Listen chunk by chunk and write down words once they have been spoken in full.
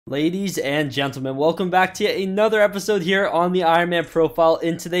Ladies and gentlemen, welcome back to yet another episode here on the Ironman profile.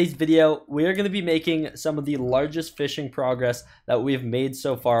 In today's video, we are going to be making some of the largest fishing progress that we've made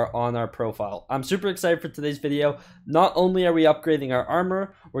so far on our profile. I'm super excited for today's video. Not only are we upgrading our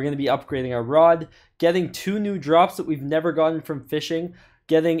armor, we're going to be upgrading our rod, getting 2 new drops that we've never gotten from fishing,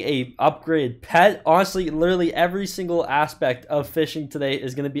 getting a upgraded pet. Honestly, literally every single aspect of fishing today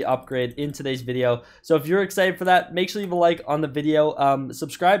is going to be upgraded in today's video. So if you're excited for that, make sure you leave a like on the video.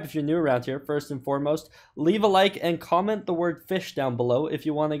 Subscribe if you're new around here, first and foremost. Leave a like and comment the word fish down below if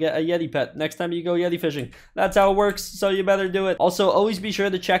you want to get a Yeti pet next time you go Yeti fishing. That's how it works, so you better do it. Also, always be sure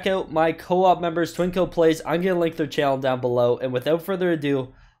to check out my co-op members, TwinCodePlays. I'm going to link their channel down below. And without further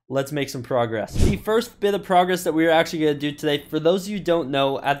ado, let's make some progress. The first bit of progress that we're actually going to do today, for those of you who don't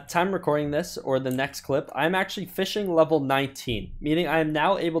know, at the time recording this or the next clip, I'm actually fishing level 19, meaning I am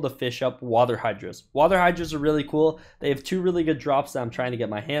now able to fish up water hydras. Water hydras are really cool. They have 2 really good drops that I'm trying to get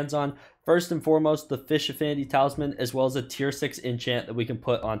my hands on. First and foremost, the Fish Affinity Talisman, as well as a tier 6 enchant that we can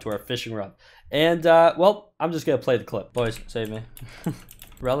put onto our fishing rod. And, well, I'm just going to play the clip. Boys, save me.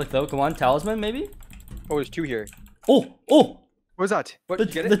 Relic though, come on, Talisman maybe? Oh, there's 2 here. Oh! What was that? What, The,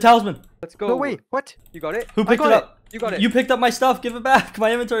 you get it? the talisman. Let's go. No, wait, what? You got it? Who picked it up? You got it. You picked up my stuff. Give it back.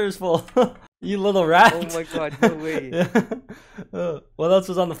 My inventory was full. You little rat. Oh my god, no way. Yeah. What else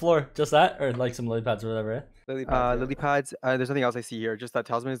was on the floor? Just that? Or like some lily pads or whatever, eh? Lily pads. There's nothing else I see here. Just that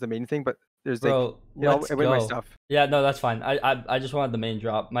talisman is the main thing, but there's like, Bro, it went my stuff. Yeah, no, that's fine. I just wanted the main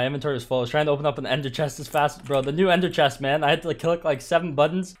drop. My inventory was full. I was trying to open up an ender chest as fast. Bro, the new ender chest, man. I had to like click like 7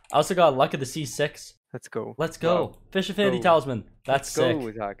 buttons. I also got luck of the C6. Let's go. Let's go. Wow. Fish Affinity Talisman. That's sick.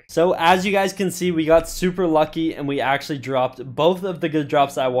 Go, Zach. So as you guys can see, we got super lucky and we actually dropped both of the good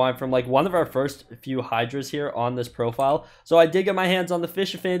drops that I wanted from like one of our first few hydras here on this profile. So I did get my hands on the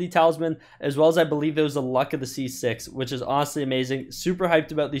Fish Affinity Talisman, as well as I believe there was a luck of the C6, which is honestly amazing. Super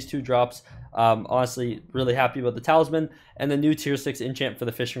hyped about these 2 drops. Honestly, really happy about the talisman and the new tier 6 enchant for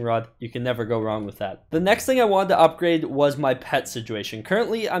the fishing rod. You can never go wrong with that. The next thing I wanted to upgrade was my pet situation.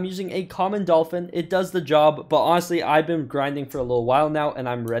 Currently, I'm using a common dolphin. It does the job, but honestly, I've been grinding for a little while now and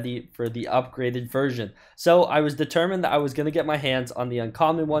I'm ready for the upgraded version. So I was determined that I was going to get my hands on the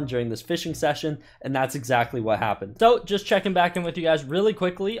uncommon one during this fishing session, and that's exactly what happened. So just checking back in with you guys really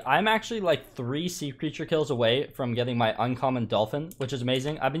quickly, I'm actually like 3 sea creature kills away from getting my uncommon dolphin, which is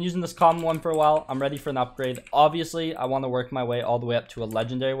amazing. I've been using this common one for a while. I'm ready for an upgrade. Obviously, I want to work my way all the way up to a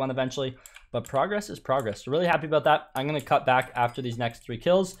legendary one eventually, but progress is progress. So really happy about that. I'm going to cut back after these next 3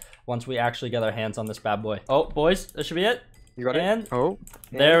 kills once we actually get our hands on this bad boy. Oh, boys, this should be it. You got and it? Oh.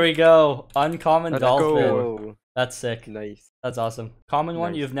 There we go. Uncommon dolphin. Go. That's sick. Nice. That's awesome. Common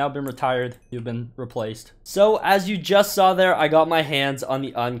one, Nice. you've now been retired. You've been replaced. So as you just saw there, I got my hands on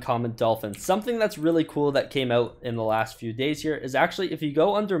the uncommon dolphin. Something that's really cool that came out in the last few days here is actually if you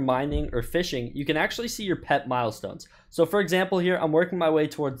go under mining or fishing, you can actually see your pet milestones. So for example here, I'm working my way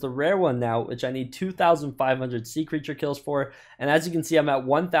towards the rare one now, which I need 2,500 sea creature kills for. And as you can see, I'm at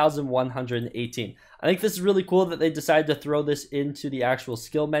 1,118. I think this is really cool that they decided to throw this into the actual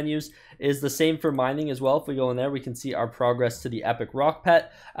skill menus. It is the same for mining as well. If we go in there, we can see our progress to the epic rock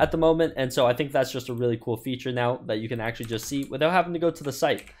pet at the moment. And so I think that's just a really cool feature now that you can actually just see without having to go to the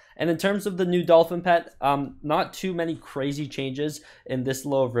site. And in terms of the new dolphin pet, not too many crazy changes in this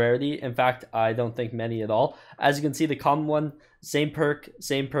low of rarity. In fact, I don't think many at all. As you can see, the common one, same perk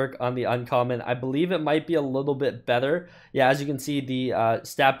on the uncommon. I believe it might be a little bit better. Yeah, as you can see, the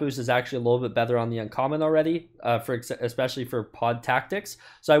stat boost is actually a little bit better on the uncommon already, especially for pod tactics.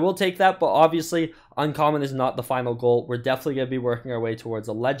 So I will take that, but obviously uncommon is not the final goal. We're definitely going to be working our way towards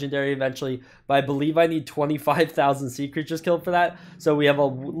a legendary eventually, but I believe I need 25,000 sea creatures killed for that. So we have a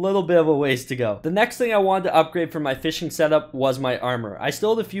little bit of a ways to go. The next thing I wanted to upgrade for my fishing setup was my armor. I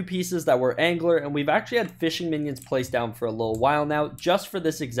still had a few pieces that were angler, and we've actually had fishing minions placed down for a little while now, just for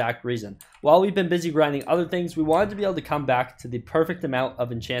this exact reason. While we've been busy grinding other things, we wanted to be able to come back to the perfect amount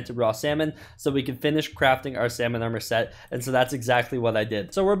of enchanted raw salmon so we can finish crafting our salmon armor set, and so that's exactly what I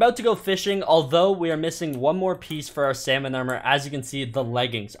did. So we're about to go fishing, although we are missing one more piece for our salmon armor. As you can see, the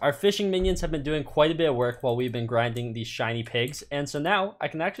leggings. Our fishing minions have been doing quite a bit of work while we've been grinding these shiny pigs, and so now I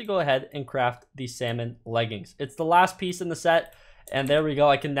can actually go ahead and craft the salmon leggings. It's the last piece in the set, and there we go.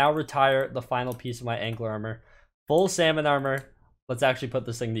 I can now retire the final piece of my angler armor. Full salmon armor. Let's actually put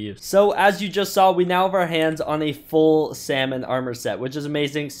this thing to use. So as you just saw, we now have our hands on a full salmon armor set, which is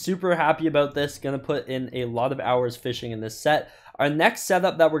amazing. Super happy about this. Gonna put in a lot of hours fishing in this set. Our next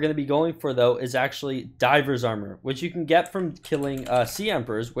setup that we're going to be going for, though, is actually diver's armor, which you can get from killing sea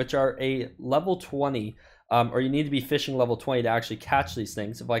emperors, which are a level 20 or you need to be fishing level 20 to actually catch these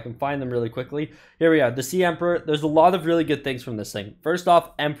things. If I can find them really quickly. Here we are, the Sea Emperor. There's a lot of really good things from this thing. First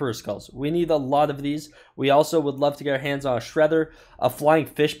off, Emperor Skulls. We need a lot of these. We also would love to get our hands on a Shredder. A flying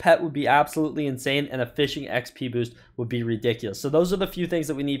fish pet would be absolutely insane, and a fishing XP boost would be ridiculous. So those are the few things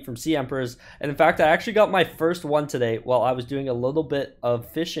that we need from Sea Emperors. And in fact, I actually got my first one today while I was doing a little bit of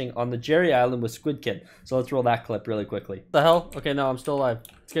fishing on the Jerry Island with Squid Kid. So let's roll that clip really quickly. What the hell? Okay, no, I'm still alive.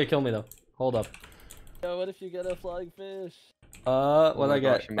 It's gonna kill me though. Hold up. Yo, what if you get a flying fish? What I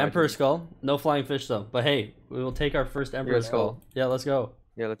get? Emperor Skull. No flying fish though. But hey, we will take our first Emperor Skull. Yeah, let's go.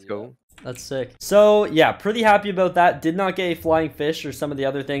 Yeah, let's go. That's sick. So yeah, pretty happy about that. Did not get a flying fish or some of the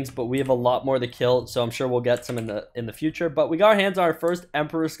other things, but we have a lot more to kill, so I'm sure we'll get some in the future. But we got our hands on our first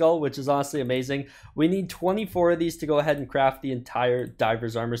Emperor Skull, which is honestly amazing. We need 24 of these to go ahead and craft the entire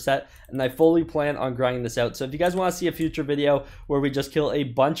Diver's Armor set, and I fully plan on grinding this out. So if you guys want to see a future video where we just kill a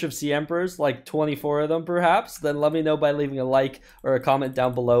bunch of Sea Emperors, like 24 of them perhaps, then let me know by leaving a like or a comment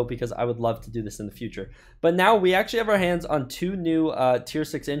down below, because I would love to do this in the future. But now we actually have our hands on 2 new tier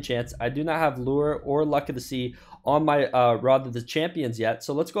 6 enchants. I do not have Lure or Luck of the Sea on my Rod of the Champions yet,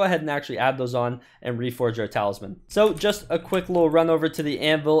 so let's go ahead and actually add those on and reforge our talisman. So just a quick little run over to the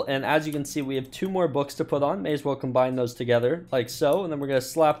anvil, and as you can see, we have 2 more books to put on. May as well combine those together like so, and then we're going to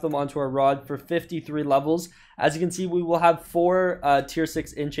slap them onto our rod for 53 levels. As you can see, we will have 4 tier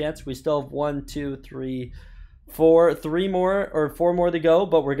 6 enchants. We still have 1, 2, 3, 4 more to go,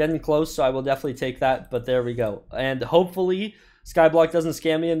 but we're getting close, so I will definitely take that. But there we go, and hopefully Skyblock doesn't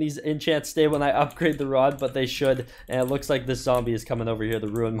scam me and these enchants stay when I upgrade the rod, but they should. And it looks like this zombie is coming over here to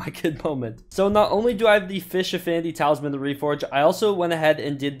ruin my good moment. So not only do I have the Fish Affinity Talisman to reforge, I also went ahead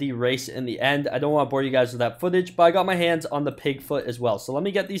and did the race in the end. I don't want to bore you guys with that footage, but I got my hands on the pig foot as well. So let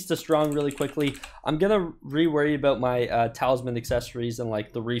me get these to strong really quickly. I'm gonna re-worry about my talisman accessories and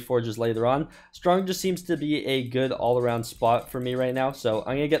like the reforges later on. Strong just seems to be a good all-around spot for me right now, so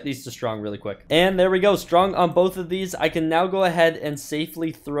I'm gonna get these to strong really quick. And there we go, strong on both of these. I can now go ahead and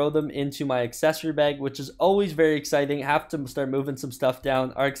safely throw them into my accessory bag, which is always very exciting. Have to start moving some stuff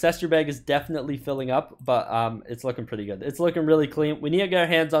down. Our accessory bag is definitely filling up, but it's looking pretty good. It's looking really clean. We need to get our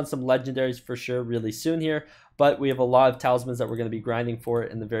hands on some legendaries for sure really soon here, but we have a lot of talismans that we're going to be grinding for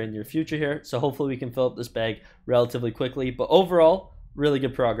in the very near future here, so hopefully we can fill up this bag relatively quickly. But overall, really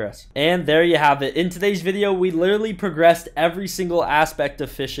good progress. And there you have it. In today's video, we literally progressed every single aspect of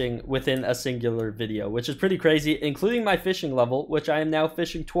fishing within a singular video, which is pretty crazy, including my fishing level, which I am now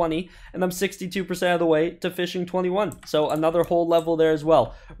fishing 20, and I'm 62% of the way to fishing 21. So another whole level there as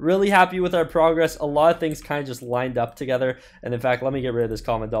well. Really happy with our progress. A lot of things kind of just lined up together. And in fact, let me get rid of this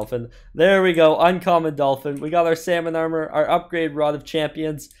common dolphin. There we go, uncommon dolphin. We got our salmon armor, our upgrade Rod of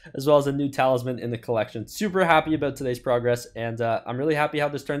Champions, as well as a new talisman in the collection. Super happy about today's progress, and I'm really happy how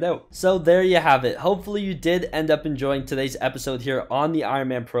this turned out. So there you have it. Hopefully you did end up enjoying today's episode here on the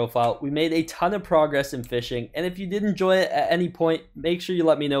Ironman profile. We made a ton of progress in fishing, and if you did enjoy it at any point, make sure you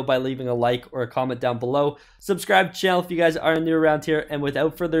let me know by leaving a like or a comment down below. Subscribe to the channel if you guys are new around here, and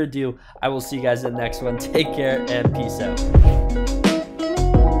without further ado, I will see you guys in the next one. Take care and peace out.